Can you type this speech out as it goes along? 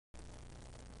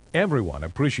Everyone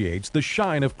appreciates the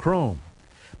shine of chrome,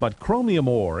 but chromium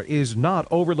ore is not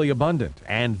overly abundant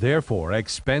and therefore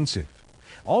expensive.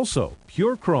 Also,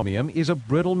 pure chromium is a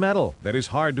brittle metal that is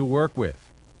hard to work with.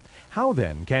 How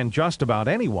then can just about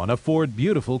anyone afford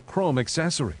beautiful chrome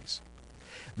accessories?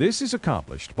 This is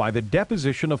accomplished by the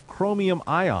deposition of chromium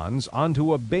ions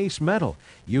onto a base metal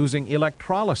using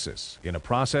electrolysis in a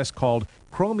process called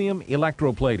chromium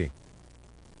electroplating.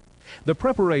 The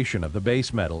preparation of the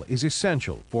base metal is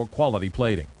essential for quality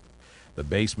plating. The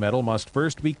base metal must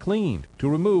first be cleaned to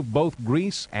remove both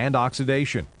grease and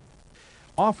oxidation.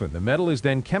 Often the metal is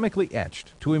then chemically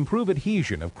etched to improve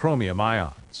adhesion of chromium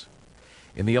ions.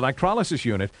 In the electrolysis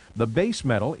unit, the base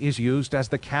metal is used as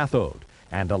the cathode,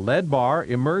 and a lead bar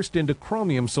immersed into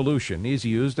chromium solution is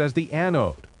used as the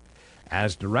anode.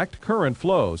 As direct current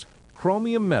flows,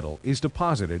 chromium metal is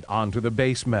deposited onto the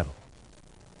base metal.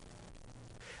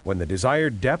 When the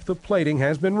desired depth of plating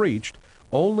has been reached,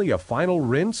 only a final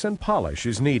rinse and polish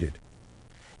is needed.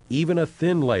 Even a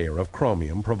thin layer of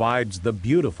chromium provides the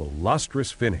beautiful,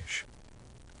 lustrous finish.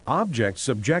 Objects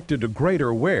subjected to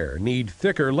greater wear need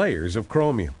thicker layers of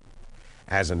chromium.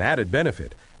 As an added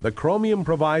benefit, the chromium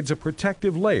provides a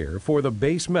protective layer for the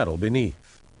base metal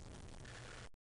beneath.